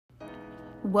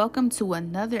Welcome to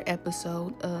another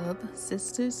episode of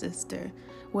Sister,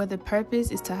 where the purpose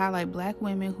is to highlight Black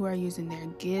women who are using their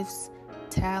gifts,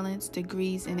 talents,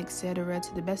 degrees, and etc.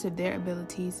 to the best of their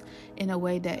abilities in a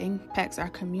way that impacts our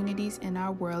communities and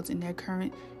our worlds in their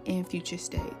current and future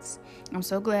states. I'm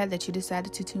so glad that you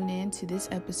decided to tune in to this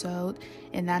episode,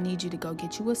 and I need you to go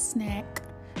get you a snack.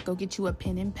 Go get you a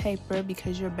pen and paper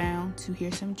because you're bound to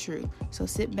hear some truth. So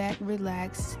sit back,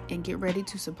 relax, and get ready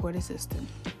to support a sister.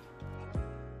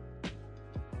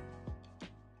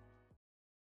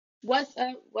 What's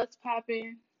up? What's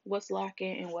popping? What's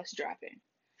locking? And what's dropping?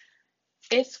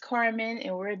 It's Carmen,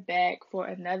 and we're back for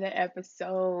another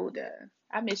episode.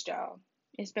 I missed y'all.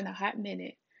 It's been a hot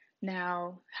minute.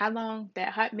 Now, how long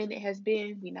that hot minute has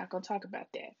been, we're not going to talk about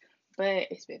that. But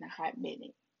it's been a hot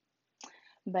minute.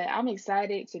 But I'm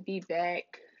excited to be back,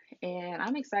 and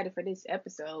I'm excited for this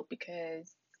episode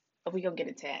because we're going to get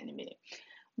into that in a minute.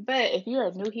 But if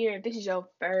you're new here, if this is your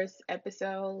first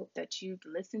episode that you've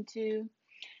listened to,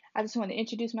 I just want to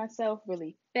introduce myself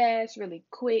really fast, really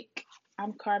quick.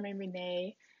 I'm Carmen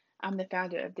Renee. I'm the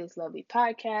founder of this lovely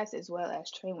podcast as well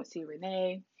as Train with C.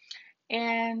 Renee.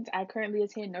 And I currently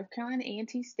attend North Carolina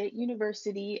A&T State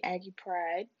University, Aggie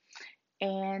Pride.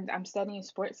 And I'm studying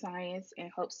sports science in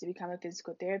hopes to become a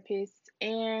physical therapist.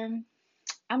 And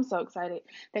I'm so excited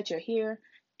that you're here.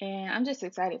 And I'm just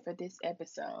excited for this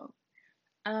episode.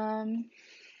 Um,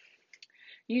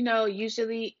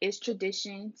 usually it's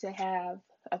tradition to have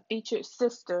a featured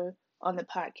sister on the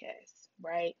podcast,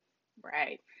 right?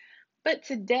 Right. But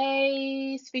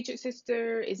today's featured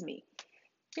sister is me.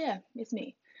 Yeah, it's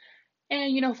me.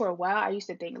 And for a while I used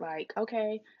to think like,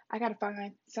 okay, I gotta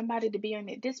find somebody to be on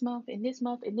it this month and this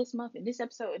month and this month and this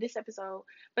episode and this episode.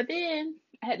 But then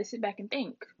I had to sit back and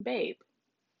think, babe,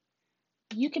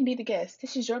 you can be the guest.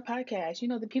 This is your podcast.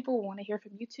 The people want to hear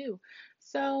from you too.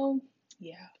 So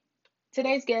yeah,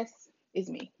 today's guest is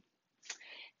me.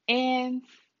 And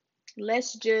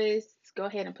let's just go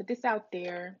ahead and put this out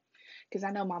there because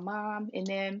I know my mom and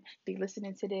them be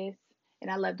listening to this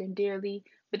and I love them dearly.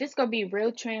 But this gonna be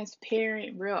real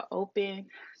transparent, real open.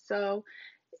 So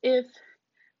if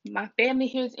my family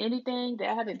hears anything that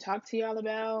I haven't talked to y'all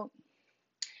about,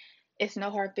 it's no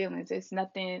hard feelings. It's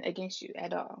nothing against you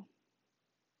at all.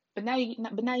 But now you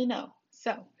know.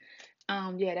 So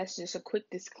yeah, that's just a quick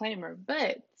disclaimer.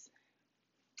 But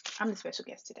I'm the special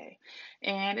guest today,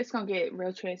 and it's gonna get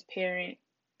real transparent.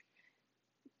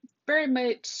 Very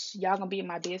much y'all gonna be in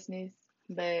my business,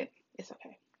 but it's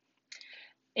okay.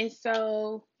 And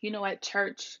so, at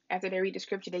church, after they read the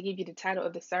scripture, they give you the title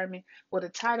of the sermon. Well, the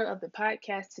title of the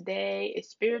podcast today is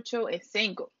Spiritual and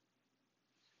Single.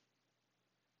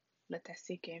 Let that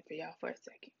sink in for y'all for a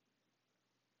second.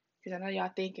 Because I know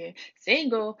y'all thinking,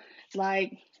 single,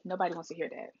 like, nobody wants to hear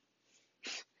that.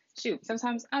 Shoot,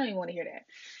 sometimes I don't even want to hear that.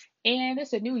 And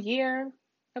it's a new year.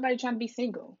 Nobody trying to be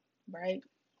single, right?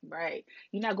 Right.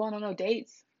 You're not going on no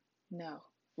dates? No.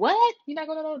 What? You're not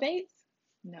going on no dates?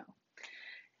 No.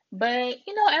 But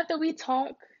after we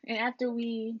talk and after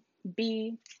we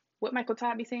be what Michael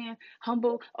Todd be saying,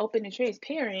 humble, open, and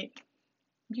transparent,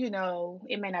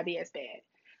 it may not be as bad.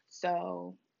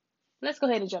 So let's go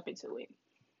ahead and jump into it.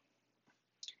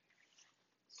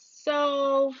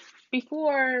 So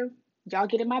before y'all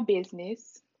get in my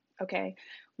business, okay,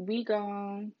 we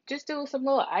gon' just do some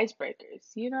little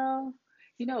icebreakers,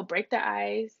 break the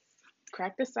ice,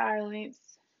 crack the silence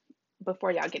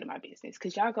before y'all get in my business,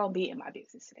 because y'all gonna be in my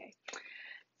business today.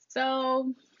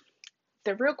 So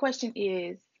the real question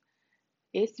is,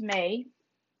 it's May.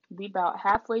 We about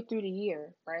halfway through the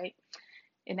year, right?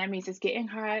 And that means it's getting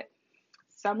hot.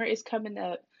 Summer is coming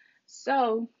up.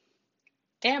 So,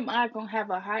 am I gonna have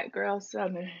a hot girl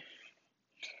summer?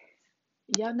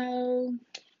 Y'all know,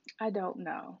 I don't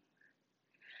know.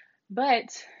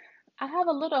 But I have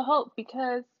a little hope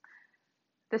because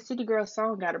the City Girl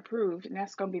song got approved, and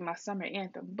that's gonna be my summer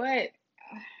anthem. But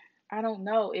I don't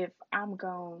know if I'm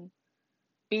gonna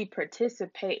be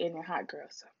participating in Hot Girl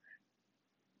Summer.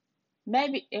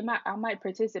 Maybe I might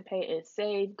participate in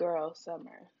Save Girl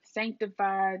Summer,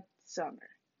 Sanctified Summer.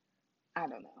 I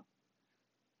don't know.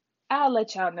 I'll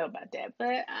let y'all know about that.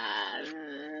 But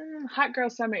Hot Girl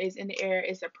Summer is in the air.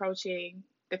 It's approaching.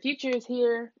 The future is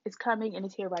here. It's coming, and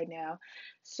it's here right now.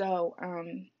 So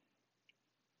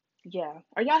yeah.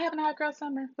 Are y'all having a Hot Girl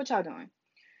Summer? What y'all doing?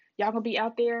 Y'all gonna be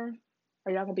out there,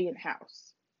 or y'all gonna be in the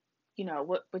house?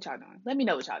 What y'all doing? Let me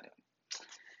know what y'all doing.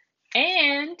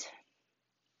 And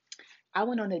I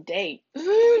went on a date.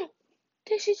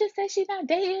 Did she just say she's not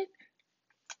dating?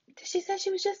 Did she say she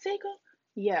was just single?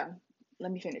 Yeah.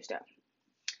 Let me finish that.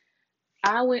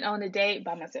 I went on a date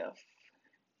by myself.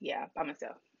 Yeah, by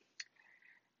myself.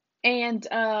 And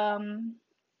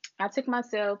I took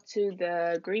myself to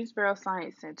the Greensboro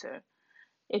Science Center.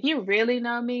 If you really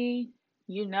know me,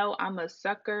 you know I'm a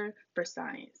sucker for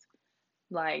science.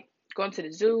 Like going to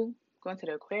the zoo, going to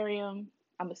the aquarium,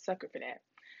 I'm a sucker for that.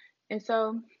 And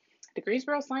so the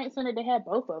Greensboro Science Center, they had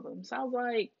both of them. So I was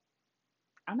like,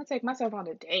 I'm gonna take myself on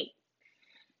a date.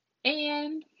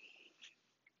 And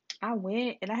I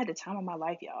went and I had the time of my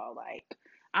life, y'all. Like,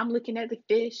 I'm looking at the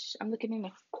fish, I'm looking in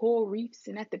the coral reefs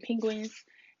and at the penguins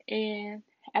and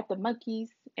at the monkeys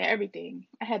and everything.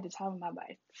 I had the time of my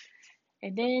life.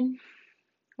 And then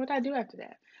what did I do after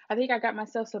that? I think I got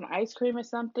myself some ice cream or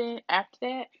something after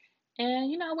that.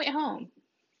 And I went home.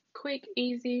 Quick,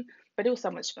 easy, but it was so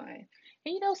much fun.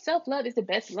 And self love is the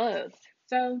best love.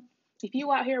 So if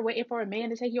you out here waiting for a man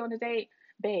to take you on a date,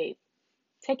 babe,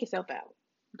 take yourself out.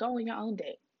 Go on your own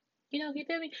date. You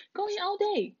feel me? Go on your own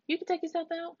date. You can take yourself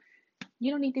out.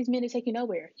 You don't need these men to take you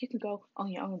nowhere. You can go on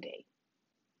your own date.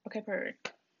 Okay,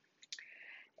 perfect.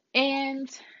 And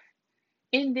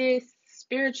in this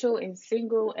spiritual and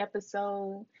single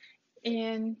episode,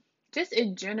 and just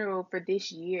in general for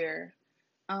this year,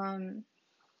 um,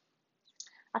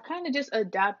 I kind of just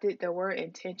adopted the word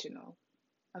intentional.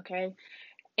 Okay.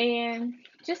 And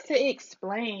just to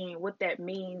explain what that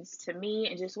means to me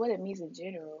and just what it means in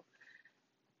general,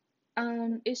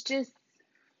 it's just,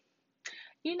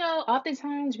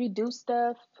 oftentimes we do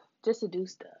stuff just to do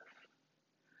stuff.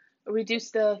 We do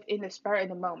stuff in the spur of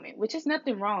the moment, which is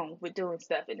nothing wrong with doing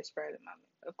stuff in the spur of the moment.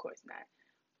 Of course not.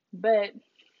 But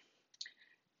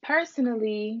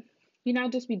personally, I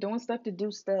just be doing stuff to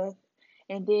do stuff.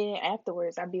 And then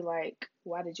afterwards, I'd be like,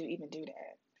 why did you even do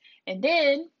that? And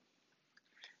then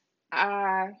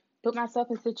I put myself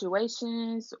in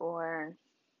situations or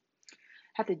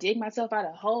have to dig myself out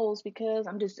of holes because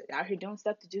I'm just out here doing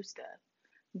stuff to do stuff.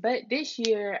 But this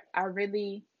year, I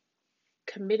really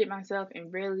committed myself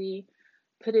and really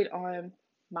put it on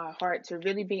my heart to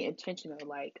really be intentional.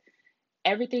 Like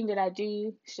everything that I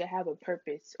do should have a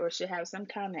purpose or should have some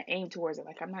kind of aim towards it.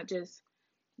 Like I'm not just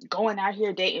going out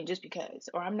here dating just because,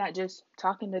 or I'm not just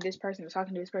talking to this person or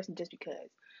talking to this person just because,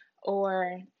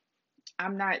 or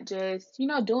I'm not just,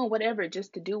 doing whatever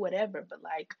just to do whatever, but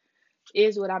like,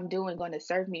 is what I'm doing going to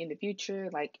serve me in the future?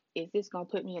 Like, is this going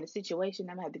to put me in a situation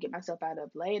I'm going to have to get myself out of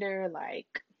later?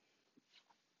 Like,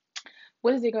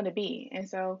 what is it going to be? And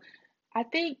so I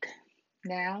think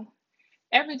now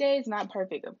every day is not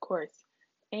perfect, of course.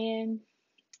 And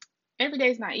every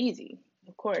day is not easy,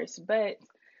 of course. But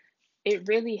it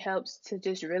really helps to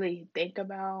just really think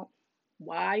about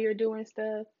why you're doing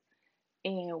stuff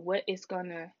and what it's going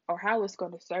to, or how it's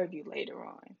going to serve you later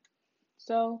on.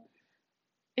 So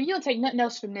if you don't take nothing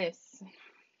else from this,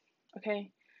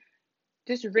 okay,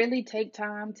 just really take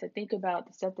time to think about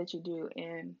the stuff that you do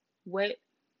and what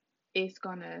is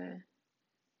gonna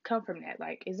come from that.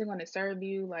 Like, is it gonna serve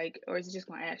you? Like, or is it just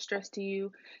gonna add stress to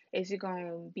you? Is it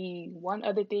gonna be one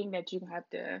other thing that you gonna have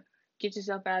to get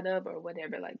yourself out of or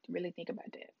whatever? Like, really think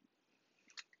about that.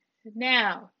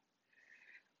 Now,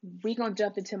 we gonna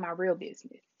jump into my real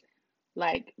business.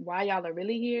 Like, while y'all are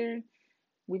really here,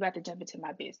 we about to jump into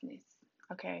my business.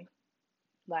 Okay?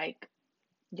 Like,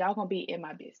 y'all gonna be in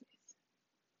my business.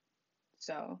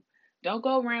 So don't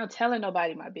go around telling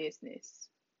nobody my business,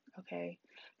 okay?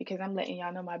 Because I'm letting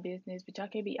y'all know my business, but y'all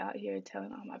can't be out here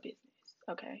telling all my business,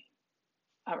 okay?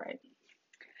 All right.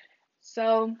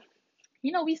 So,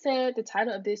 we said the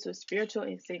title of this was Spiritual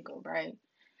and Single, right?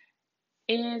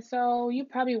 And so you're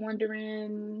probably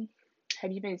wondering,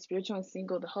 have you been spiritual and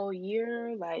single the whole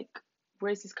year? Like,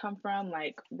 where does this come from?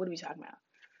 Like, what are we talking about?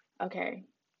 Okay.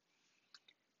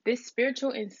 This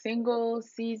spiritual and single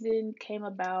season came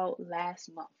about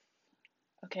last month.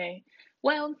 Okay.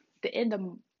 Well,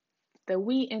 the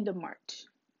wee end of March.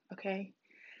 Okay.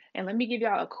 And let me give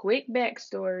y'all a quick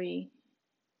backstory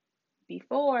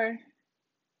before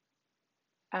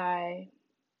I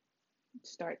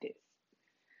start this.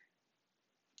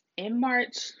 In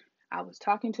March, I was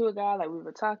talking to a guy, like we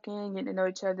were talking, getting to know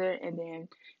each other, and then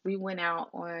we went out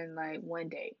on like one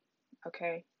date.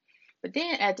 Okay. But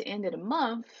then at the end of the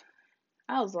month,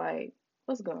 I was like,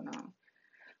 what's going on?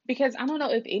 Because I don't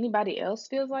know if anybody else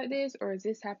feels like this or is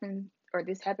this happen or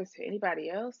this happens to anybody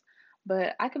else,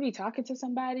 but I could be talking to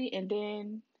somebody and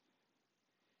then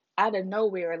out of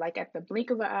nowhere, like at the blink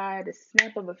of an eye, the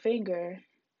snap of a finger,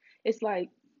 it's like,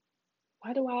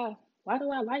 why do I why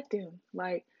do I like them?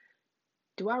 Like,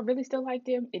 do I really still like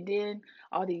them? And then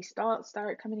all these thoughts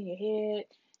start coming in your head,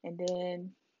 and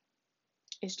then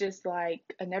it's just like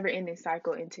a never ending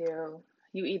cycle until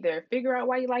you either figure out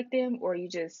why you like them or you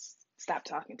just stop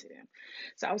talking to them.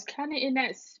 So I was kind of in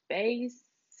that space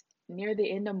near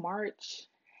the end of March,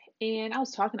 And I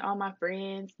was talking to all my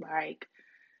friends, like,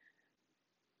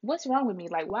 what's wrong with me?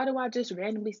 Like, why do I just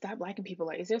randomly stop liking people?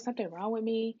 Like, is there something wrong with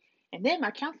me? And then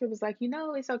my counselor was like,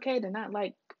 it's okay to not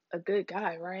like a good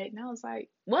guy, right? And I was like,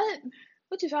 what?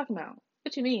 What you talking about?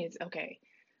 What you mean it's okay?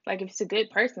 Like, if it's a good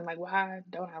person, like, why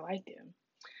don't I like them?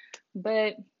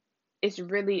 But it's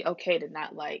really okay to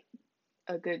not like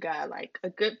a good guy. Like, a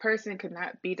good person could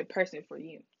not be the person for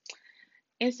you.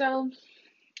 And so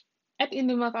at the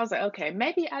end of the month, I was like, okay,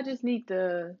 maybe I just need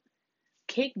to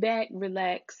kick back,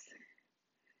 relax,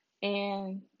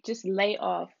 and just lay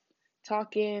off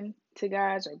talking to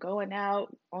guys or going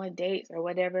out on dates or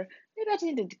whatever. Maybe I just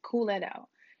need to cool that out.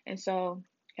 And so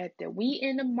at the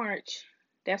end of March,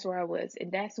 that's where I was.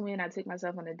 And that's when I took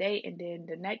myself on a date. And then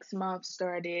the next month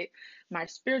started my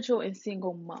spiritual and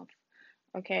single month.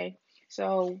 Okay.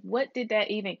 So what did that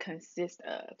even consist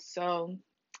of? So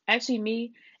actually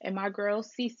me and my girl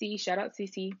CC, shout out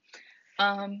CC,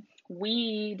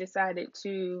 we decided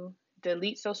to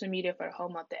delete social media for the whole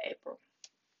month of April.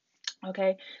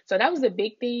 Okay, so that was the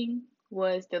big thing,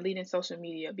 was deleting social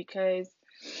media, because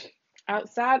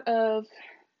outside of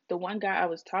the one guy I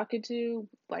was talking to,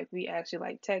 like we actually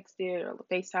like texted or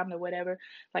FaceTime or whatever,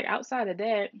 like outside of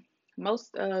that,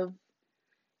 most of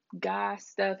guy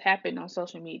stuff happened on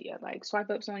social media, like swipe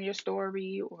ups on your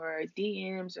story or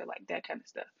DMs or like that kind of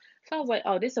stuff. So I was like,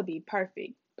 oh, this will be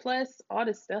perfect. Plus all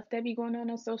the stuff that be going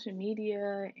on social media,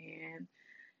 and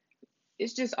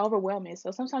it's just overwhelming.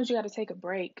 So sometimes you got to take a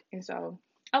break. And so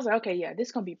I was like, okay, yeah, this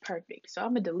is going to be perfect. So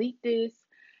I'm going to delete this.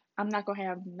 I'm not going to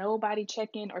have nobody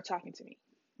checking or talking to me.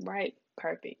 Right?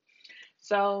 Perfect.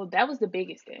 So that was the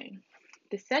biggest thing.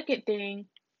 The second thing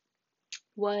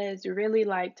was really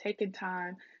like taking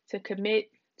time to commit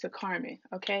to Carmen.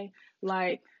 Okay.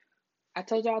 Like I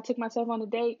told y'all I took myself on a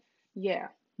date. Yeah,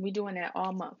 we doing that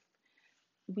all month.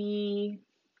 We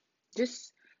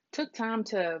just took time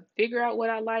to figure out what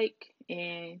I like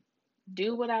and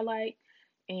do what I like,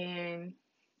 and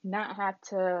not have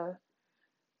to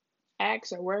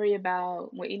ask or worry about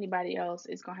what anybody else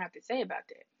is gonna have to say about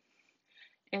that.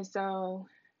 And so,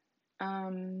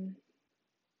 um,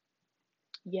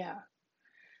 yeah,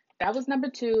 that was number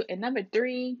two. And number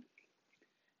three,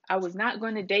 I was not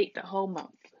going to date the whole month.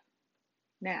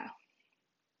 Now,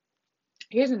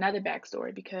 here's another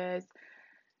backstory, because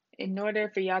in order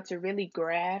for y'all to really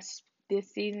grasp this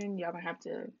season, y'all gonna have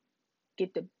to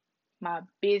get my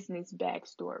business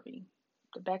backstory,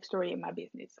 the backstory of my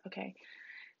business. Okay,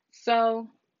 so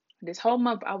this whole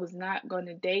month I was not going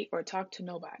to date or talk to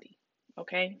nobody.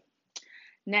 Okay,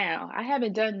 now I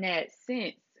haven't done that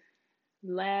since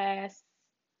last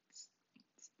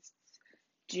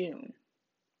June,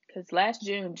 because last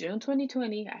June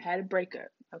 2020, I had a breakup.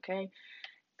 Okay,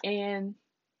 and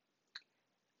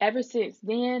ever since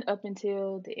then, up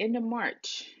until the end of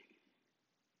March,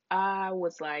 I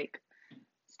was like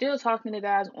still talking to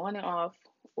guys on and off,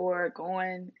 or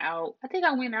going out. I think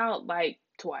I went out like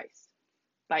twice,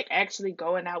 like actually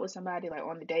going out with somebody like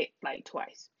on the date like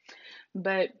twice.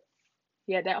 But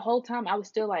yeah, that whole time I was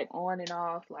still like on and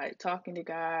off, like talking to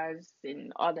guys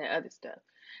and all that other stuff.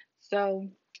 So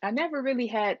I never really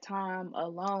had time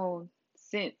alone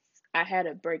since I had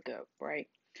a breakup, right?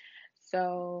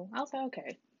 So I was like,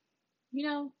 okay, you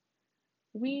know,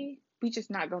 we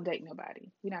just not gonna date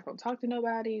nobody. We not gonna talk to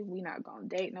nobody. We not gonna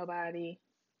date nobody,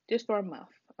 just for a month,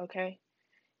 okay?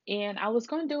 And I was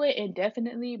gonna do it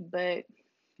indefinitely, but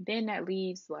then that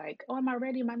leaves like, oh, am I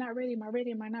ready? Am I not ready? Am I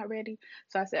ready? Am I not ready?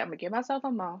 So I said, I'm gonna give myself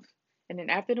a month, and then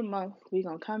after the month, we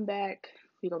gonna come back,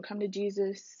 we gonna come to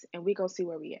Jesus, and we gonna see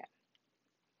where we at.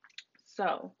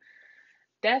 So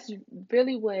that's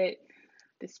really what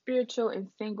the spiritual and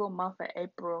single month of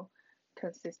April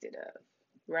consisted of,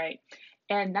 right?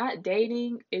 And not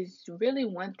dating is really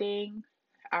one thing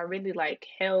I really like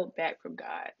held back from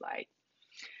God. Like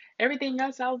everything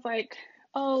else, I was like,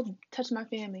 oh, touch my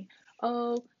family.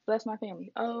 Oh, bless my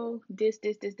family. Oh, this,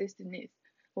 and this.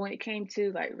 But when it came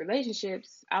to like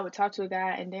relationships, I would talk to a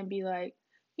guy and then be like,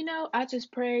 I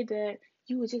just pray that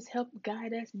you would just help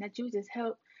guide us, and that you would just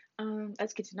help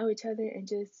us get to know each other, and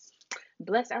just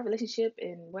bless our relationship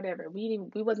and whatever. We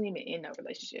wasn't even in a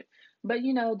relationship, but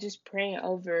just praying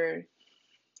over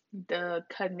the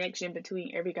connection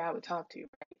between every guy I would talk to.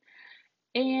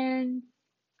 And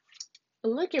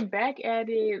looking back at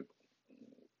it,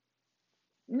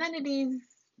 none of these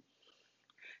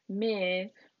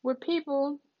men were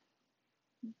people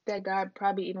that God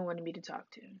probably even wanted me to talk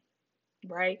to,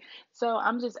 right? So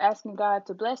I'm just asking God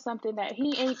to bless something that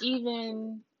he ain't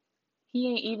even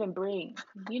bring.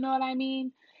 You know what I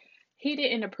mean? He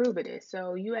didn't approve of this.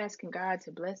 So you asking God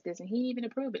to bless this, and he even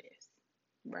approved of this.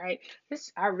 right?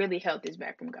 I really held this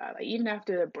back from God. Like even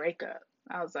after the breakup,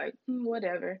 I was like,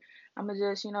 whatever. I'm gonna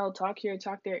just, talk here,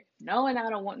 talk there, knowing I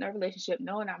don't want no relationship,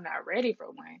 knowing I'm not ready for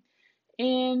one.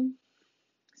 And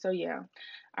so yeah,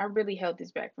 I really held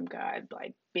this back from God,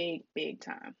 like big, big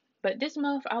time. But this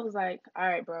month, I was like, all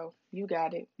right, bro, you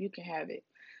got it, you can have it.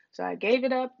 So I gave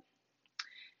it up,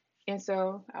 and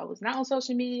so I was not on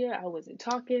social media. I wasn't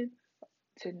talking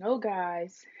to no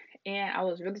guys, and I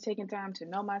was really taking time to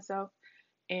know myself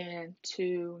and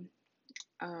to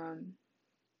um,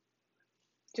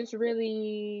 just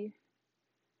really,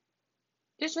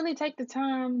 just really take the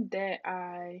time that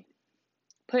I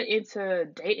put into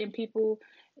dating people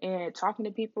and talking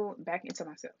to people back into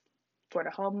myself for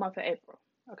the whole month of April.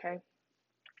 Okay.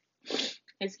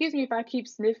 Excuse me if I keep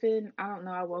sniffing. I don't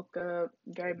know. I woke up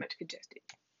very much congested.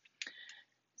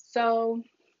 So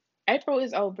April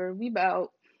is over. We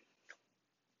about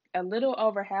a little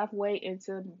over halfway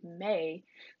into May.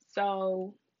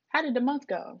 So how did the month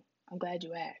go? I'm glad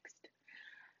you asked.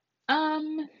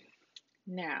 Um,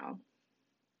 Now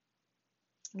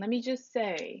let me just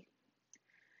say,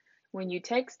 when you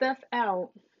take stuff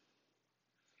out,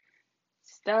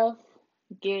 stuff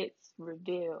gets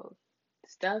revealed.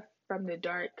 Stuff from the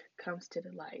dark comes to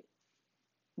the light.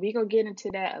 We gonna get into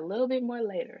that a little bit more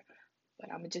later,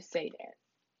 but I'm gonna just say that.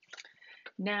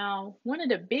 Now, one of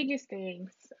the biggest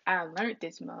things I learned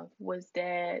this month was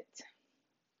that,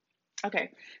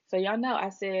 okay, so y'all know I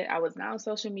said I was not on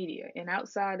social media, and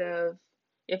outside of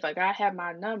if a guy had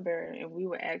my number and we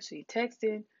were actually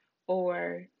texting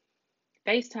or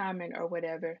FaceTiming or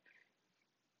whatever,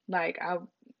 like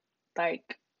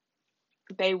like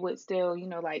they would still,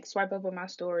 like swipe up on my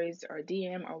stories or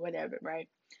DM or whatever, right?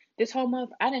 This whole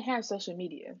month I didn't have social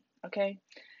media, okay?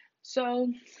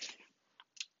 So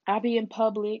I be in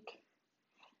public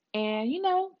and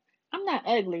I'm not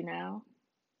ugly now,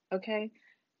 okay?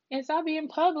 And so I'll be in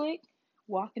public,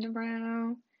 walking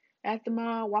around at the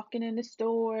mall, walking in the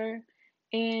store,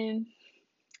 and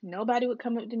nobody would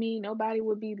come up to me. Nobody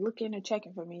would be looking or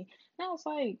checking for me. And I was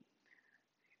like,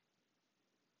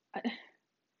 I,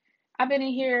 I've been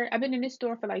in here, I've been in this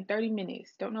store for like 30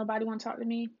 minutes. Don't nobody want to talk to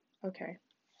me? Okay.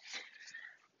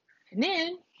 And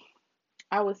then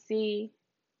I would see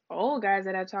old guys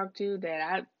that I talked to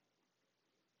that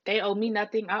they owe me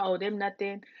nothing. I owe them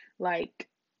nothing. Like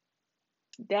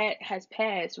that has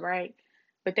passed, right?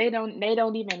 But they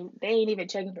ain't even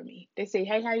checking for me. They say,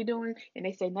 "Hey, how you doing?" And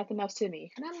they say nothing else to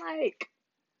me. And I'm like,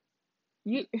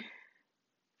 "You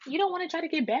you don't want to try to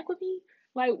get back with me?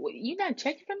 Like you not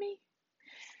checking for me?"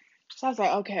 So I was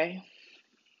like, "Okay,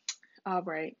 all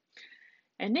right."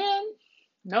 And then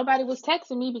nobody was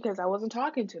texting me because I wasn't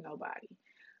talking to nobody.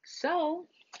 So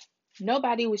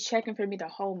nobody was checking for me the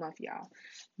whole month, y'all.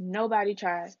 Nobody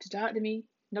tried to talk to me.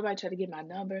 Nobody tried to get my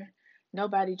number.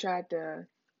 Nobody tried to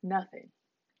nothing.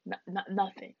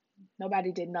 Nothing.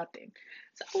 Nobody did nothing.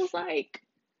 So I was like,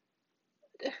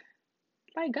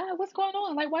 God, what's going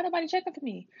on? Like, why nobody checking for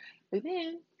me? But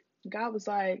then God was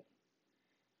like,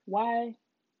 why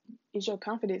is your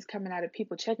confidence coming out of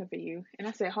people checking for you? And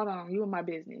I said, hold on, you in my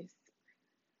business.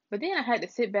 But then I had to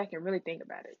sit back and really think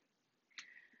about it.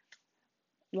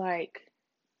 Like,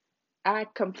 I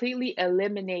completely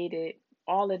eliminated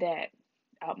all of that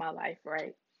out my life,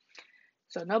 right?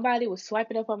 So nobody was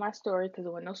swiping up on my story because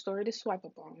there was no story to swipe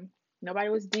up on. Nobody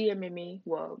was DMing me.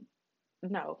 Well,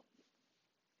 no,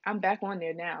 I'm back on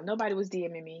there now. Nobody was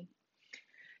DMing me.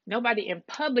 Nobody in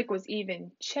public was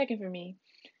even checking for me.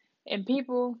 And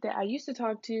people that I used to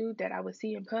talk to that I would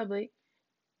see in public,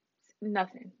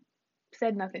 nothing.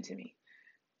 Said nothing to me.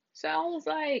 So I was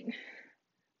like,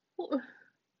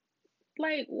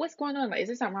 what's going on? Like, is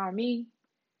there something wrong with me?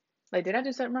 Like, did I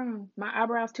do something wrong? My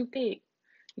eyebrows too thick.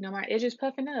 My edges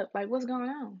puffing up. Like, what's going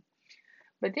on?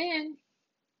 But then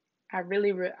I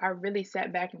really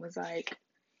sat back and was like,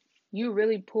 you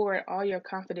really poured all your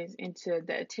confidence into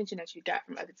the attention that you got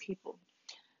from other people,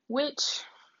 which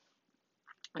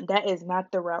that is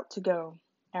not the route to go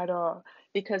at all.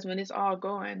 Because when it's all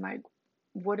going, like,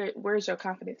 where's your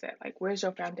confidence at? Like, where's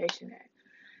your foundation at?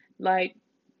 Like,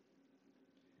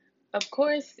 of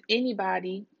course,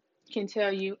 anybody can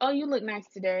tell you, oh, you look nice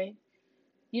today,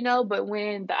 but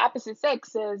when the opposite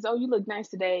sex says, oh, you look nice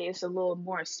today, it's a little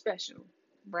more special,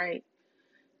 right?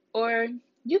 Or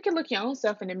you can look your own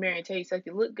self in the mirror and tell yourself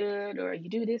you look good or you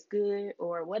do this good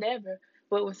or whatever.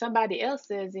 But when somebody else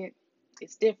says it,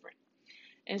 it's different.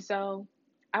 And so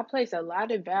I place a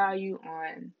lot of value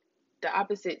on the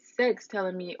opposite sex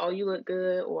telling me, oh, you look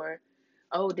good or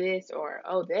oh, this or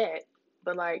oh, that.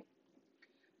 But like,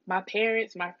 My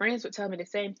parents, my friends would tell me the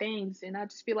same things, and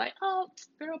I'd just be like, "Oh,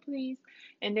 girl, please."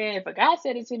 And then if a guy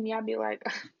said it to me, I'd be like,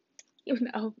 you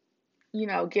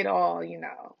know, get all,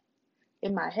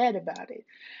 in my head about it.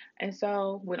 And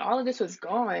so when all of this was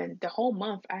gone, the whole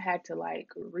month I had to like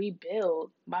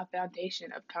rebuild my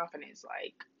foundation of confidence,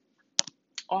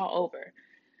 all over,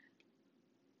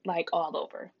 like all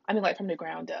over. I mean, like from the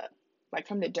ground up, like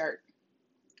from the dirt.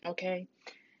 Okay.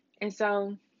 And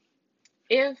so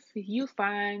if you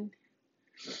find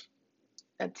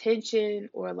attention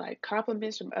or like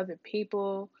compliments from other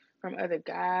people, from other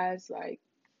guys, like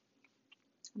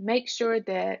make sure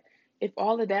that if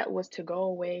all of that was to go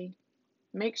away,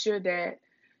 make sure that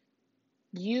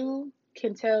you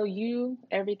can tell you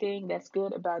everything that's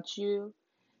good about you,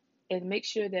 and make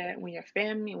sure that when your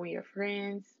family, when your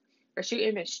friends, or shoot,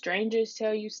 even strangers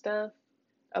tell you stuff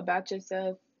about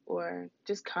yourself or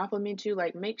just compliment you,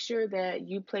 like make sure that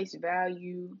you place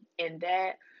value in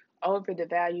that over the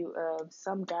value of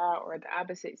some guy or the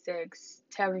opposite sex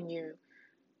telling you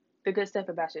the good stuff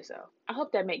about yourself. I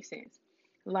hope that makes sense.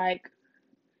 Like,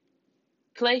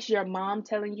 place your mom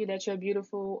telling you that you're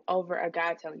beautiful over a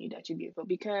guy telling you that you're beautiful,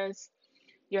 because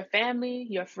your family,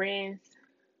 your friends,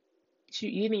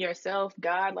 even yourself,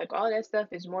 God, like all that stuff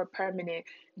is more permanent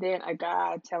than a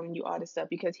guy telling you all this stuff,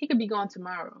 because he could be gone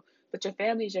tomorrow. But your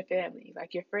family is your family.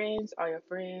 Like your friends are your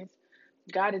friends.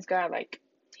 God is God. Like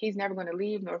he's never going to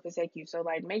leave nor forsake you. So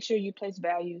like make sure you place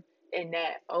value in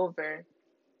that over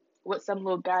what some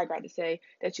little guy got to say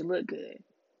that you look good.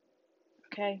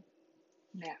 Okay?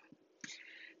 Now,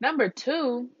 number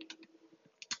two,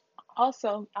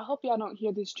 also, I hope y'all don't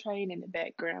hear this train in the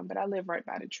background, but I live right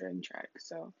by the train track.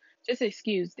 So just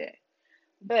excuse that.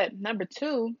 But number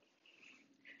two,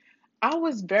 I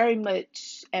was very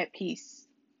much at peace.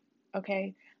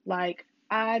 Okay? Like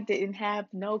I didn't have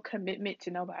no commitment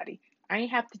to nobody. I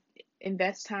ain't have to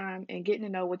invest time in getting to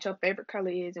know what your favorite color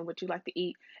is and what you like to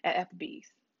eat at Applebee's.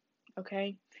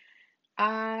 Okay?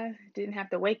 I didn't have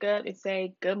to wake up and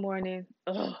say good morning.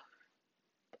 Ugh,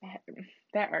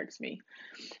 that irks me.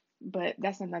 But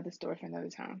that's another story for another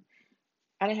time.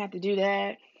 I didn't have to do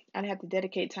that. I didn't have to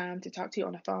dedicate time to talk to you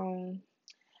on the phone.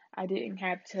 I didn't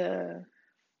have to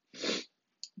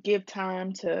give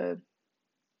time to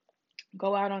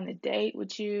go out on a date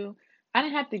with you. I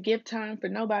didn't have to give time for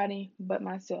nobody but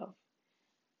myself.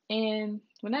 And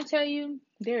when I tell you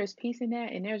there is peace in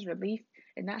that and there's relief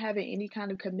in not having any kind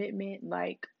of commitment,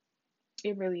 like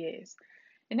it really is.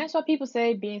 And that's why people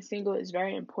say being single is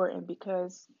very important,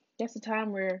 because that's the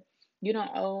time where you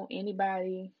don't owe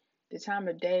anybody the time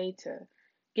of day to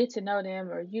get to know them,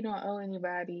 or you don't owe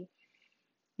anybody,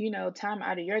 time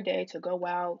out of your day to go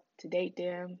out, to date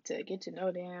them, to get to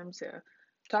know them, to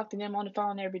talk to them on the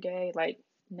phone every day. Like,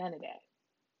 none of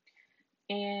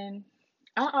that. And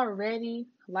I already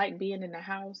like being in the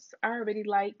house. I already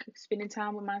like spending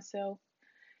time with myself.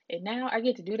 And now I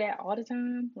get to do that all the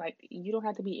time. Like, you don't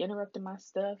have to be interrupting my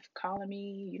stuff, calling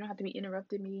me. You don't have to be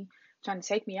interrupting me, trying to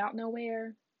take me out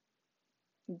nowhere.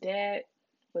 That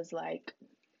was like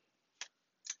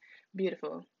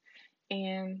beautiful.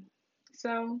 And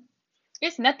so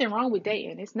it's nothing wrong with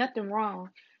dating. It's nothing wrong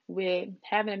with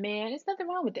having a man. It's nothing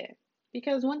wrong with that.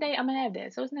 Because one day I'm going to have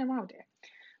that. So it's nothing wrong with that.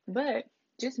 But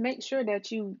just make sure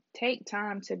that you take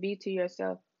time to be to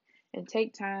yourself and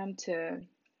take time to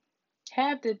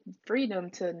have the freedom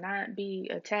to not be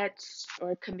attached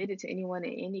or committed to anyone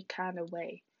in any kind of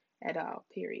way at all,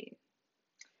 period.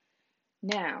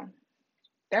 Now,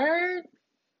 third,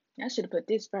 I should have put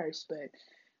this first, but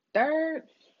third,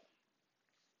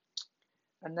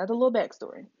 another little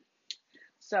backstory.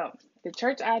 So, the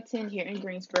church I attend here in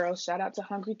Greensboro, shout out to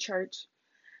Hungry Church.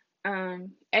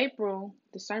 April,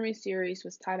 the sermon series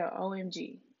was titled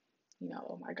OMG.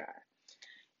 Oh my God.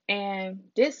 And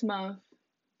this month,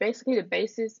 basically the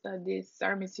basis of this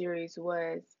sermon series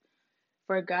was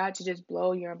for God to just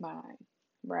blow your mind,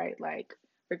 right? Like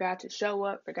for God to show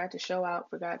up, for God to show out,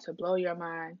 for God to blow your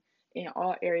mind in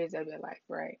all areas of your life,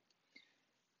 right?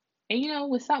 And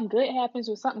when something good happens,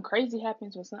 when something crazy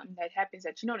happens, when something that happens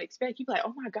that you don't expect, you be like,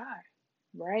 oh my God,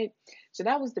 right? So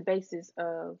that was the basis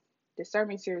of the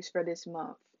sermon series for this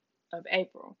month of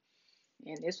April.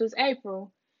 And this was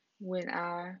April when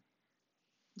I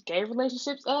gave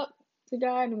relationships up to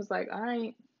God and was like, all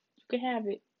right, you can have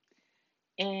it.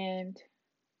 And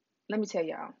let me tell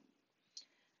y'all,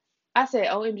 I said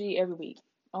OMG every week.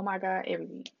 Oh my God, every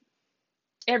week.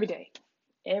 Every day.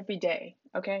 Every day.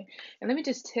 Okay? And let me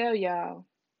just tell y'all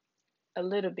a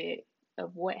little bit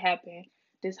of what happened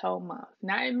this whole month.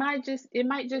 Now it might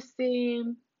just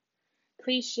seem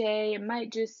cliche. It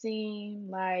might just seem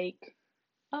like,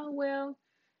 oh well,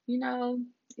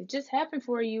 it just happened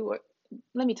for you. Or,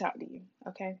 let me talk to you,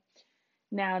 okay?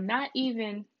 Now, not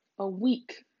even a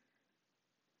week,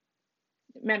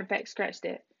 matter of fact, scratch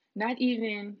that. Not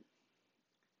even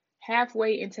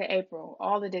halfway into April,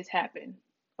 all of this happened,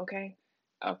 okay?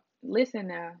 Listen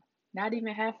now, not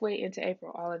even halfway into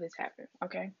April, all of this happened,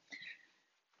 okay?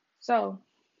 So,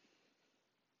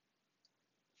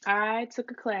 I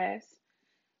took a class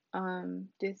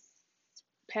this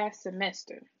past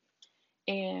semester,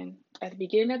 and at the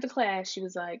beginning of the class, she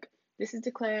was like, "This is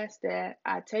the class that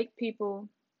I take people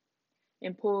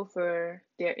and pull for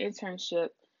their internship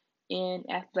in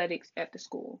athletics at the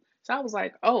school." So I was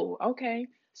like, "Oh, okay."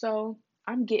 So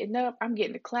I'm getting up, I'm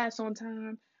getting to class on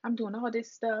time, I'm doing all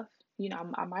this stuff.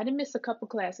 I might have missed a couple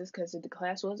classes because the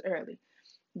class was early,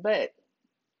 but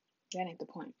that ain't the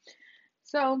point.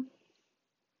 So,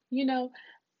 you know,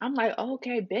 I'm like,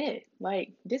 okay, bet.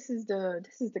 Like this is the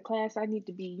class I need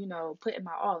to be, putting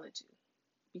my all into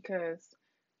because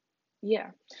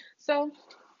yeah. So,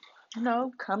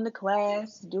 come to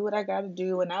class, do what I gotta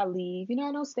do, and I leave.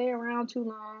 I don't stay around too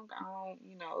long. I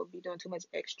don't, be doing too much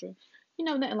extra.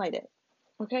 Nothing like that.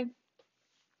 Okay.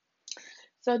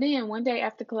 So then one day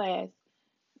after class,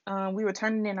 we were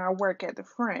turning in our work at the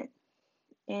front,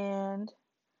 and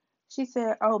she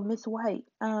said, "Oh, Miss White,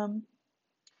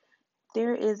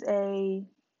 there is a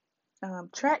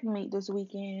track meet this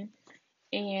weekend,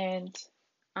 and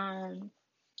um,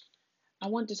 I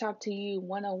wanted to talk to you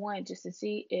one on one just to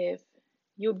see if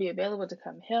you'll be available to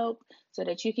come help so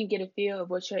that you can get a feel of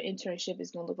what your internship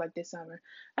is going to look like this summer."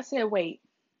 I said, "Wait."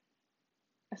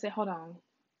 I said, "Hold on.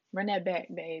 Run that back,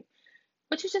 babe.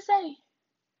 What you just say?"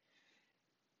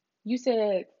 "You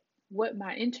said what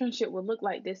my internship would look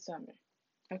like this summer."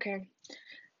 Okay.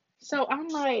 So I'm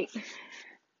like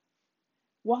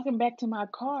walking back to my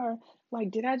car,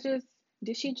 like, did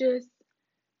she just,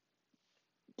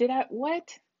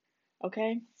 what?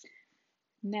 Okay.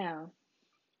 Now,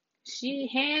 she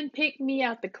handpicked me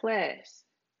out the class.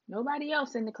 Nobody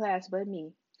else in the class but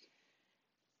me.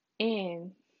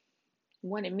 And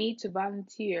wanted me to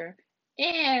volunteer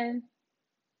and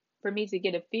for me to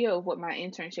get a feel of what my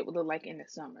internship would look like in the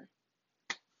summer.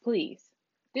 Please.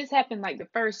 This happened like the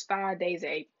first 5 days of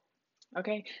April.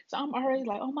 Okay. So I'm already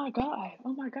like, oh my God.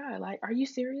 Oh my God. Like, are you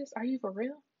serious? Are you for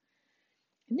real?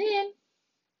 And then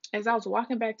as I was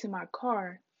walking back to my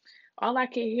car, all I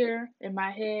could hear in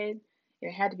my head,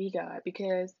 it had to be God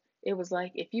because it was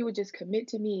like, if you would just commit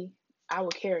to me, I will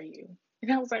carry you.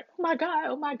 And I was like, oh my God,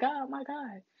 oh my God, oh my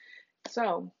God.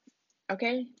 So,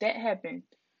 okay, that happened.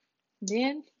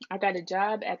 Then I got a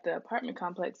job at the apartment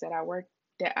complex that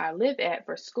I live at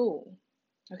for school.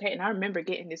 Okay, and I remember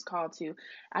getting this call too.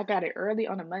 I got it early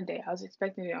on a Monday. I was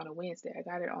expecting it on a Wednesday. I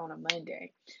got it on a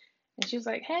Monday. And she was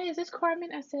like, "Hey, is this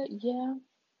Carmen?" I said, "Yeah."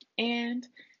 And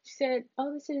she said,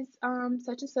 "Oh, this is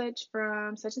such and such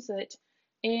from such and such.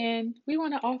 And we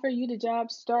want to offer you the job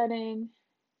starting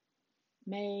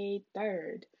May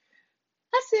 3rd."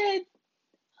 I said,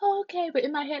 "Oh, okay." But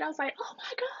in my head, I was like, "Oh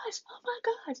my gosh, oh my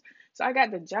gosh." So I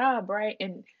got the job, right?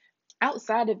 And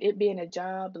outside of it being a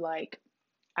job, like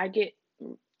I get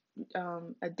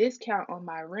a discount on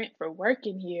my rent for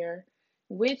working here,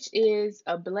 which is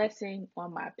a blessing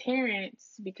on my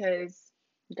parents because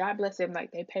God bless them,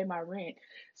 like they pay my rent.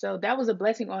 So that was a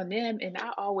blessing on them. And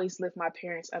I always lift my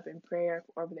parents up in prayer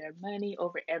over their money,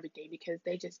 over everything, because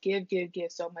they just give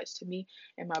so much to me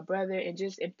and my brother and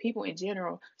people in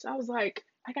general. So I was like,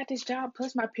 I got this job,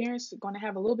 plus my parents are going to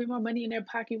have a little bit more money in their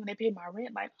pocket when they pay my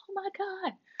rent. Like, oh my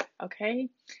God. Okay.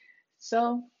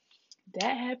 So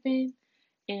that happened.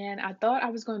 And I thought I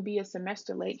was going to be a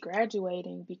semester late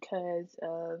graduating because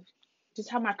of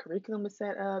just how my curriculum was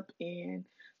set up and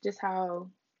just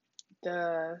how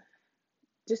the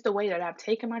just the way that I've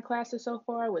taken my classes so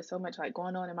far with so much like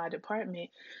going on in my department.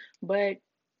 But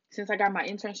since I got my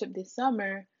internship this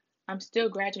summer, I'm still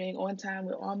graduating on time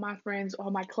with all my friends,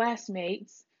 all my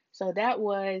classmates. So that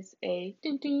was a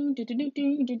ding ding ding ding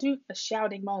ding ding ding, a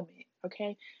shouting moment,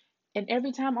 okay? And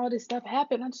every time all this stuff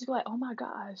happened, I'm just like, oh my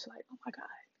gosh, like oh my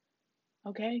god,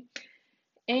 okay?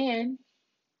 And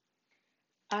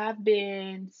I've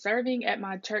been serving at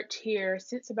my church here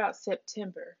since about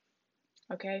September,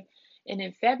 okay? And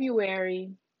in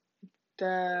February,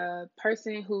 the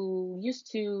person who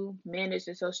used to manage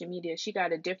the social media, she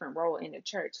got a different role in the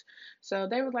church. So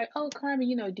they were like, "Oh, Carmen,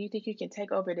 do you think you can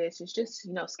take over this? It's just,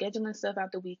 scheduling stuff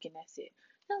out the week and that's it."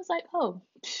 And I was like, "Oh,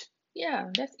 yeah,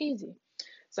 that's easy."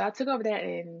 So I took over that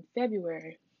in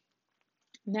February.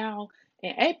 Now,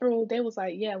 in April, they was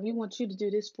like, "Yeah, we want you to do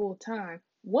this full time."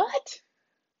 What?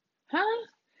 Huh?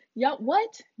 Y'all,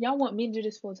 what? Y'all want me to do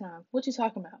this full time? What you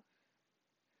talking about?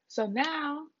 So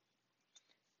now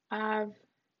I've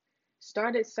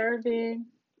started serving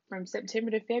from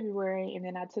September to February, and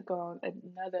then I took on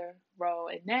another role.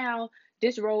 And now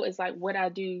this role is like what I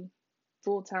do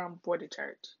full time for the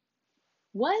church.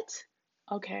 What?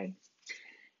 Okay.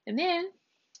 And then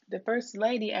the first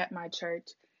lady at my church,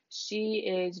 she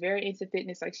is very into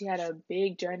fitness. Like she had a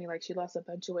big journey. Like she lost a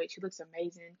bunch of weight. She looks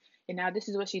amazing. And now this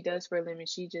is what she does for a living.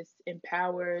 She just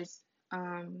empowers.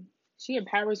 She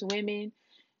empowers women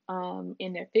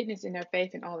in their fitness, in their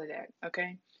faith, and all of that.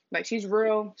 Okay, like she's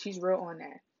real. She's real on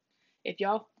that. If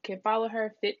y'all can follow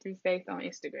her, Fit Through Faith on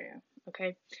Instagram.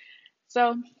 Okay,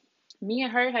 so me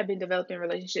and her have been developing a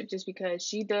relationship just because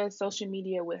she does social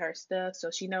media with her stuff, so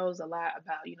she knows a lot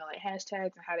about like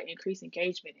hashtags and how to increase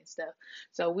engagement and stuff.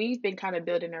 So we've been kind of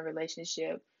building a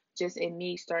relationship just in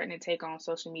me starting to take on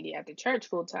social media at the church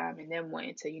full time and then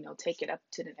wanting to take it up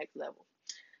to the next level.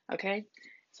 Okay,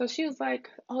 so she was like,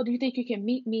 "Oh, do you think you can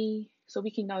meet me so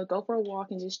we can go for a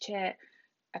walk and just chat?"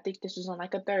 I think this was on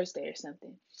like a Thursday or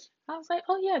something. I was like,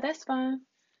 "Oh yeah, that's fine."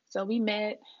 So we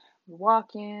met, we're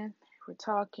walking, we're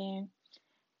talking,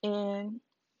 and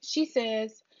she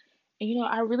says,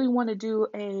 I really want to do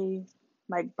a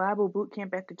like Bible boot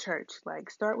camp at the church. Like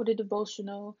start with a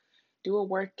devotional, do a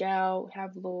workout,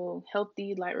 have little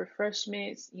healthy like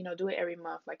refreshments, do it every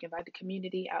month, like invite the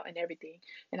community out and everything.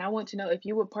 And I want to know if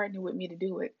you would partner with me to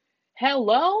do it.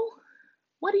 Hello?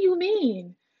 What do you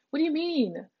mean? What do you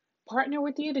mean? Partner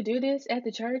with you to do this at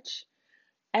the church?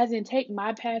 As in take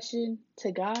my passion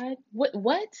to God?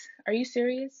 What? Are you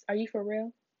serious? Are you for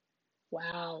real?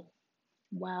 Wow.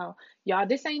 Wow. Y'all,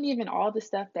 this ain't even all the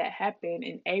stuff that happened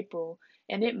in April.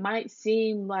 And it might just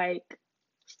seem like,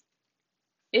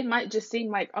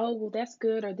 oh, well, that's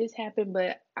good or this happened.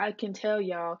 But I can tell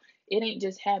y'all, it ain't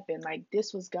just happened. Like,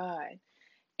 this was God.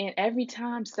 And every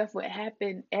time stuff would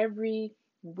happen, every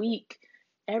week,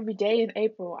 every day in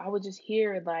April, I would just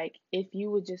hear, like, if you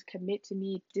would just commit to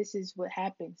me, this is what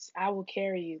happens. I will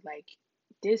carry you. Like,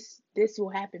 this will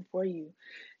happen for you.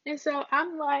 And so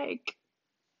I'm like,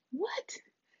 what?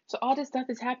 So all this stuff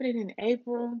is happening in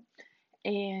April,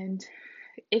 and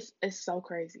it's so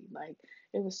crazy. Like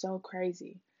it was so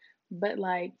crazy. But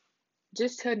like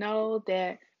just to know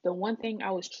that the one thing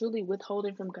I was truly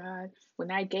withholding from God,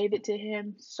 when I gave it to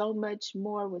him, so much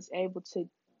more was able to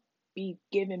be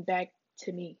given back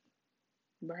to me,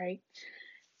 right?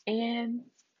 And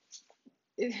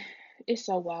it, it's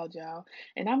so wild, y'all.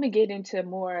 And I'm gonna get into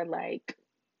more like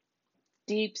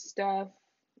deep stuff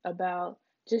about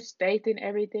just faith and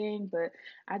everything, but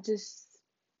I just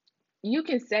you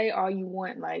can say all you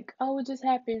want, like, oh, it just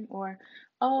happened, or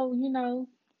oh,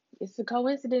 it's a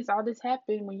coincidence all this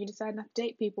happened when you decide not to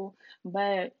date people,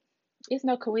 but it's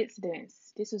no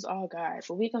coincidence. This was all God.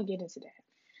 But we're gonna get into that.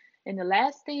 And the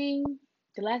last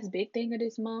big thing of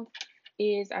this month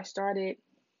is I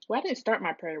didn't start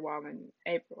my prayer wall in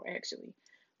April actually,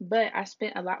 but I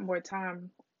spent a lot more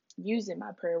time using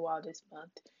my prayer wall this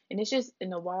month. And it's just in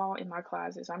the wall in my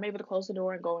closet. So I'm able to close the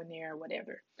door and go in there or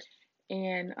whatever.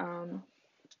 And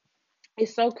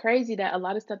it's so crazy that a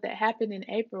lot of stuff that happened in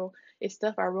April is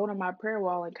stuff I wrote on my prayer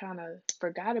wall and kind of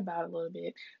forgot about a little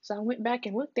bit. So I went back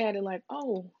and looked at it like,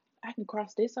 oh, I can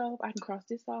cross this off, I can cross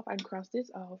this off, I can cross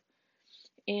this off.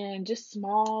 And just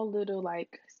small little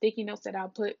like sticky notes that I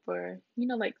put for,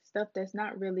 like stuff that's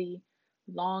not really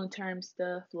long term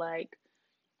stuff like,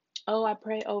 oh, I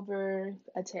pray over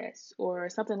a test or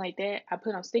something like that. I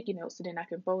put on sticky notes so then I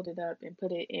can fold it up and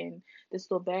put it in this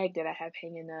little bag that I have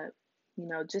hanging up,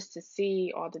 just to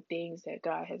see all the things that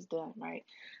God has done, right?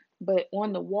 But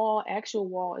on the wall, actual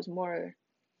wall is more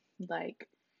like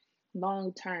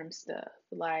long term stuff,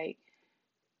 like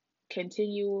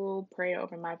continual prayer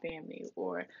over my family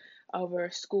or over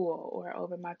school or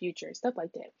over my future, stuff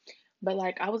like that. But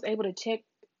like I was able to check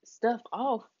stuff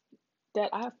off that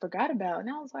I forgot about, and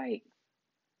I was like,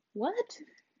 what?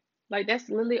 Like that's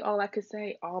literally all I could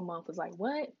say all month was like,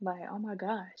 what? Like, oh my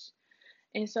gosh.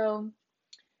 And so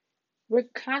we're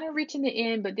kind of reaching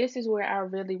the end, but this is where I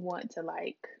really want to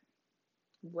like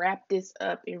wrap this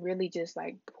up and really just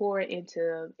like pour it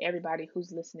into everybody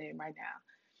who's listening right now.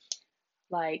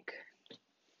 Like,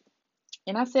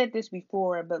 and I said this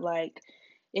before, but like,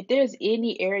 if there's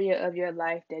any area of your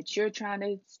life that you're trying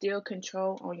to still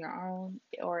control on your own,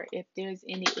 or if there's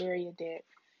any area that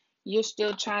you're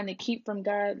still trying to keep from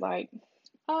God, like,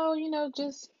 oh,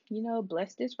 just,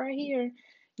 bless this right here,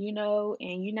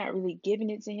 and you're not really giving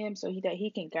it to Him so that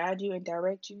He can guide you and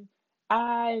direct you,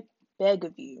 I beg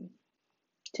of you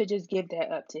to just give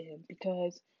that up to Him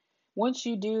because once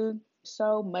you do,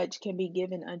 so much can be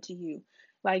given unto you.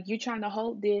 Like you're trying to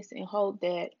hold this and hold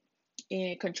that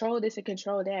and control this and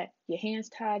control that. Your hands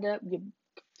tied up, your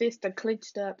fists are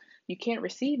clenched up, you can't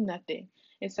receive nothing.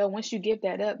 And so once you give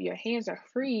that up, your hands are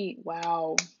free.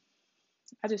 Wow.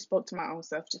 I just spoke to my own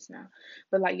self just now.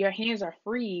 But like your hands are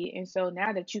free. And so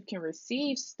now that you can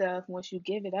receive stuff, once you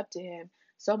give it up to him,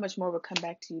 so much more will come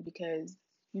back to you because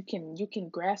you can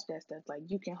grasp that stuff. Like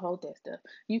you can hold that stuff.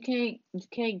 You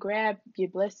can't grab your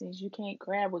blessings. You can't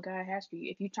grab what God has for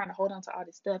you. If you're trying to hold on to all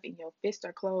this stuff and your fists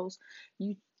are closed,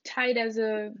 you tight as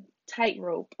a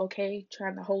tightrope, okay,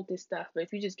 trying to hold this stuff. But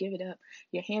if you just give it up,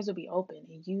 your hands will be open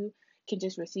and you can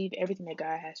just receive everything that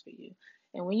God has for you.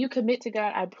 And when you commit to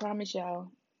God, I promise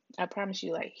y'all, I promise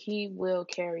you, like He will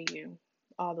carry you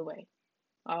all the way,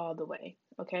 all the way.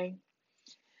 Okay.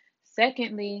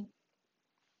 Secondly,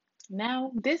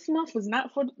 now this month was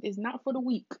not for is not for the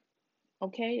weak.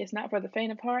 Okay, it's not for the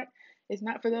faint of heart. It's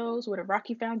not for those with a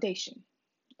rocky foundation.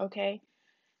 Okay,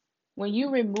 when you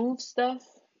remove stuff,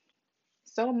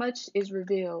 so much is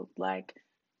revealed. Like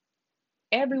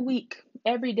every week,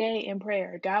 every day in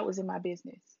prayer, God was in my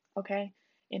business. Okay.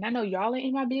 And I know y'all are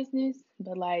in my business,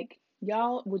 but like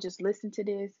y'all will just listen to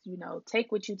this,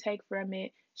 take what you take from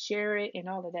it, share it, and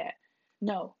all of that.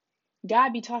 No,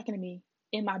 God be talking to me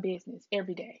in my business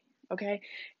every day. Okay.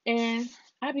 And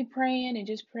I be praying and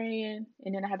just praying,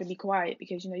 and then I have to be quiet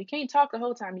because you can't talk the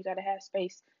whole time. You got to have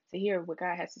space to hear what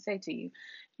God has to say to you.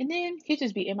 And then He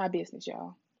just be in my business,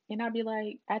 y'all. And I'd be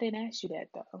like, I didn't ask you that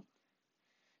though.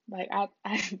 Like I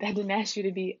I didn't ask you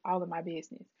to be all of my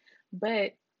business,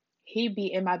 but He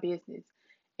be in my business,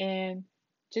 and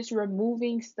just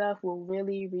removing stuff will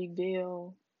really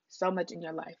reveal so much in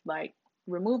your life. Like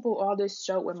removal, all this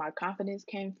showed where my confidence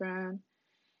came from.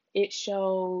 It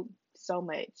showed so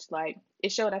much. Like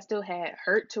it showed I still had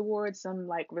hurt towards some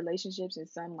like relationships and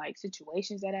some like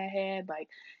situations that I had. Like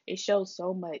it showed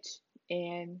so much,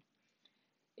 and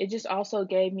it just also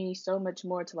gave me so much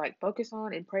more to like focus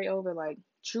on and pray over like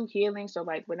true healing. So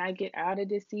like when I get out of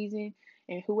this season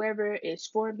and whoever is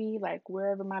for me, like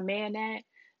wherever my man at,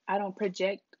 I don't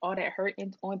project all that hurt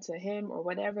onto him or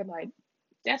whatever. Like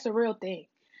that's a real thing.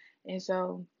 And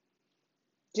so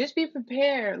just be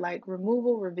prepared. Like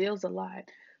removal reveals a lot.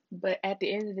 But at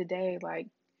the end of the day, like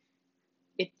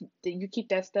if you keep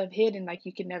that stuff hidden, like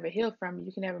you can never heal from it,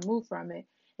 you can never move from it.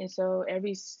 And so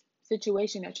every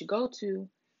situation that you go to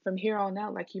from here on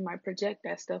out, like you might project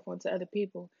that stuff onto other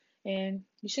people, and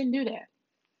you shouldn't do that.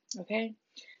 Okay.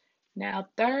 Now,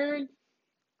 third,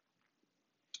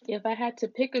 if I had to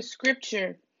pick a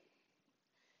scripture,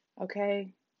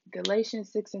 okay,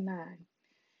 Galatians 6:9,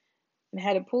 and I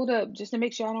had it pulled up just to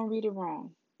make sure I don't read it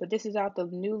wrong. But this is out the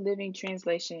New Living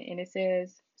Translation, and it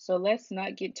says, "So let's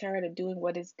not get tired of doing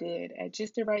what is good. At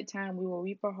just the right time, we will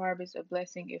reap a harvest of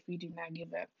blessing if we do not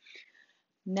give up."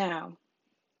 Now,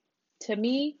 to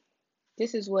me,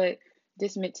 this is what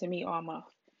this meant to me all month.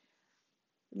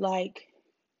 Like,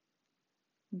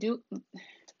 do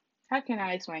how can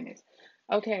I explain this?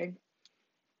 Okay,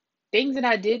 things that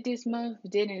I did this month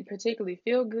didn't particularly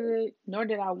feel good, nor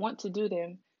did I want to do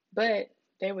them, but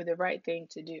they were the right thing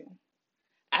to do.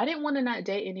 I didn't want to not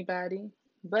date anybody,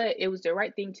 but it was the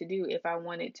right thing to do if I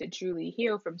wanted to truly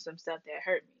heal from some stuff that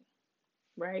hurt me,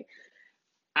 right?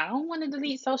 I don't want to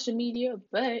delete social media,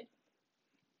 but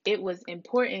it was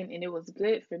important and it was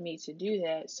good for me to do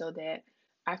that so that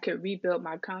I could rebuild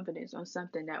my confidence on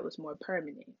something that was more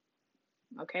permanent,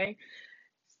 okay?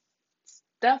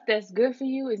 Stuff that's good for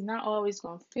you is not always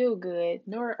going to feel good,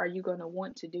 nor are you going to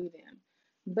want to do them.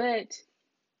 But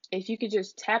if you could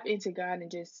just tap into God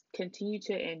and just continue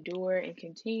to endure and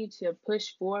continue to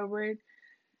push forward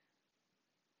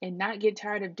and not get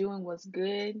tired of doing what's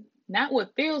good, not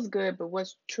what feels good, but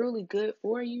what's truly good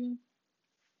for you.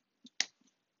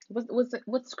 What's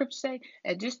the scripture say?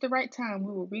 At just the right time,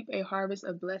 we will reap a harvest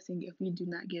of blessing if we do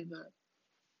not give up.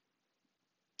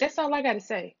 That's all I got to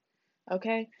say.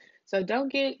 Okay? So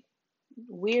don't get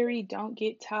weary, don't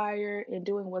get tired in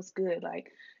doing what's good.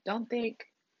 Like, don't think,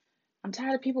 I'm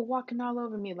tired of people walking all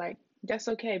over me. Like, that's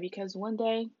okay because one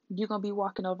day you're going to be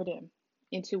walking over them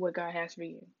into what God has for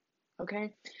you.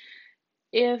 Okay?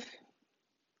 If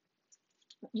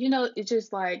it's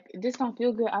just like this don't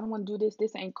feel good. I don't want to do this.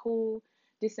 This ain't cool.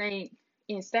 This ain't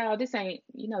in style. This ain't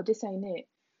it.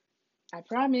 I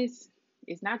promise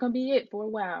it's not gonna be it for a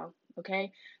while,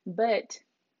 okay? But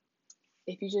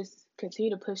if you just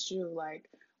continue to push through, like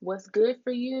what's good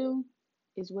for you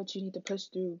is what you need to push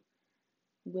through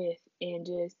with, and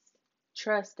just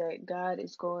trust that God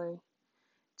is going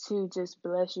to just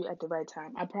bless you at the right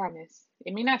time. I promise.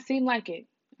 It may not seem like it.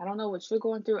 I don't know what you're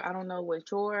going through. I don't know what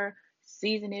your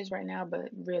season is right now, but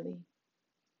really,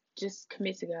 just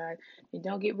commit to God and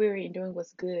don't get weary in doing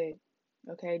what's good.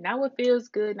 Okay, not what feels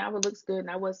good, not what looks good,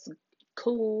 not what's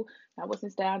cool, not what's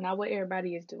in style, not what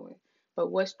everybody is doing,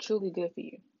 but what's truly good for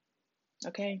you.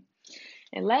 Okay.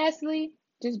 And lastly,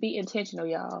 just be intentional,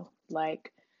 y'all.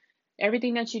 Like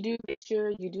everything that you do, make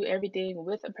sure you do everything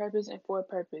with a purpose and for a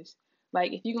purpose.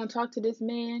 Like if you're gonna talk to this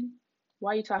man,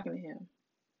 why are you talking to him?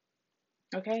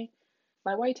 Okay?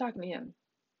 Like why are you talking to him?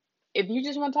 If you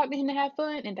just want to talk to him to have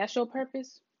fun and that's your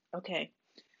purpose, okay.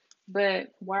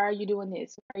 But why are you doing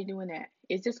this? Why are you doing that?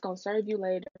 Is this gonna serve you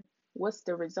later? What's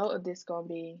the result of this gonna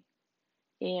be?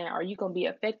 And are you gonna be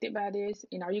affected by this?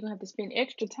 And are you gonna have to spend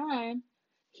extra time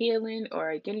healing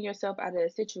or getting yourself out of a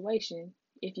situation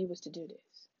if you was to do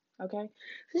this? Okay?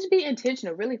 Just be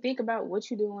intentional. Really think about what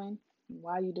you're doing and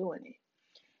why you're doing it.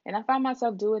 And I find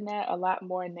myself doing that a lot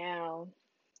more now.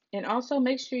 And also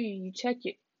make sure you check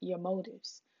your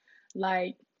motives.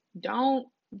 Like don't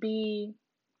be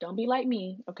don't be like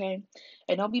me, okay?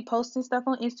 And don't be posting stuff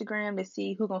on Instagram to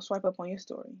see who gonna swipe up on your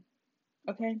story.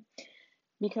 Okay?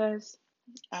 Because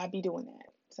I be doing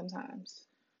that sometimes.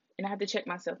 And I have to check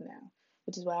myself now.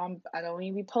 Which is why I don't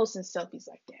even be posting selfies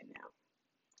like that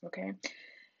now. Okay?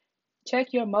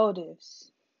 Check your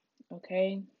motives.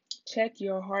 Okay? Check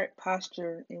your heart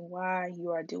posture and why you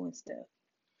are doing stuff.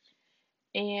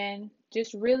 And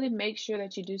just really make sure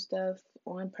that you do stuff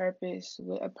on purpose,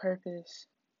 with a purpose,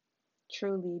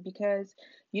 truly, because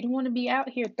you don't want to be out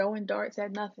here throwing darts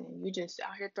at nothing. You're just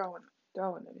out here throwing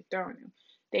them.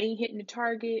 They ain't hitting the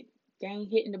target, they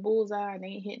ain't hitting the bullseye, they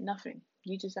ain't hitting nothing.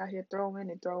 You just out here throwing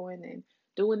and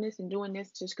doing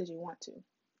this just because you want to.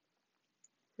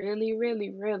 Really, really,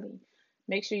 really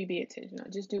make sure you be intentional.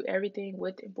 Just do everything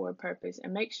with and for a purpose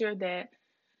and make sure that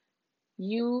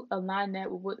you align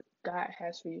that with what God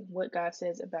has for you, what God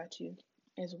says about you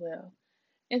as well.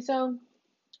 And so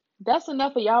that's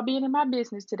enough of y'all being in my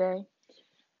business today.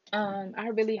 I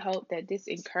really hope that this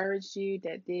encouraged you,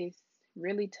 that this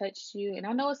really touched you. And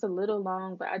I know it's a little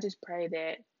long, but I just pray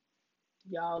that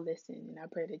y'all listen and I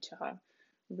pray that y'all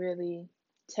really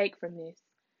take from this.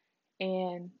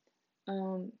 And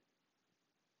um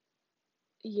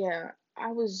yeah,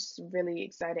 I was really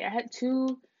excited. I had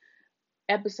two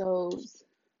episodes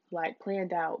like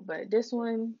planned out, but this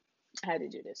one I had to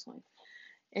do this one.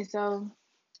 And so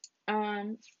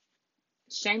um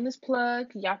shameless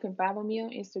plug, y'all can follow me on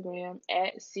Instagram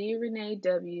at C Renee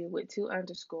W with two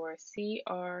underscores,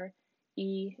 CRENEEW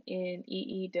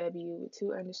with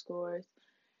two underscores.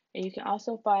 And you can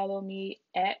also follow me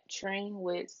at Train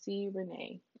with C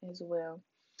Renee as well.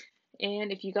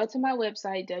 And if you go to my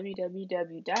website,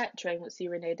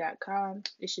 www.trainwithcrenee.com,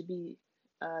 it should be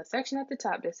a section at the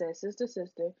top that says Sister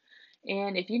Sister.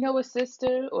 And if you know a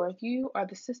sister, or if you are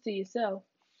the sister yourself,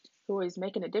 who is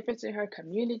making a difference in her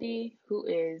community, who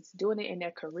is doing it in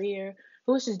their career,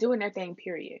 who is just doing their thing,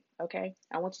 period. Okay?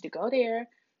 I want you to go there,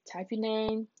 type your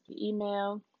name, your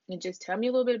email, and just tell me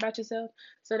a little bit about yourself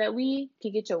so that we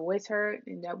can get your voice heard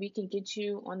and that we can get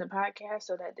you on the podcast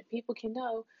so that the people can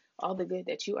know all the good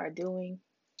that you are doing.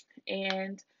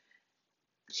 And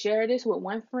share this with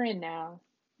one friend now.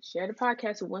 Share the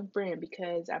podcast with one friend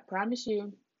because I promise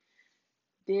you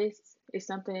this is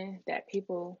something that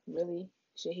people really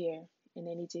should hear and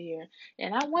they need to hear.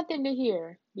 And I want them to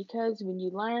hear because when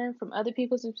you learn from other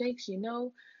people's mistakes, you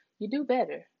know you do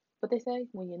better. What they say,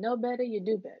 when you know better, you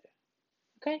do better.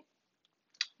 Okay?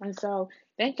 And so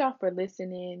thank y'all for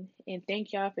listening and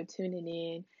thank y'all for tuning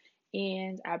in.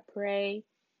 And I pray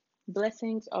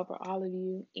blessings over all of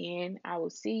you. And I will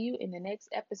see you in the next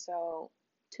episode.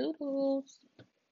 Toodles.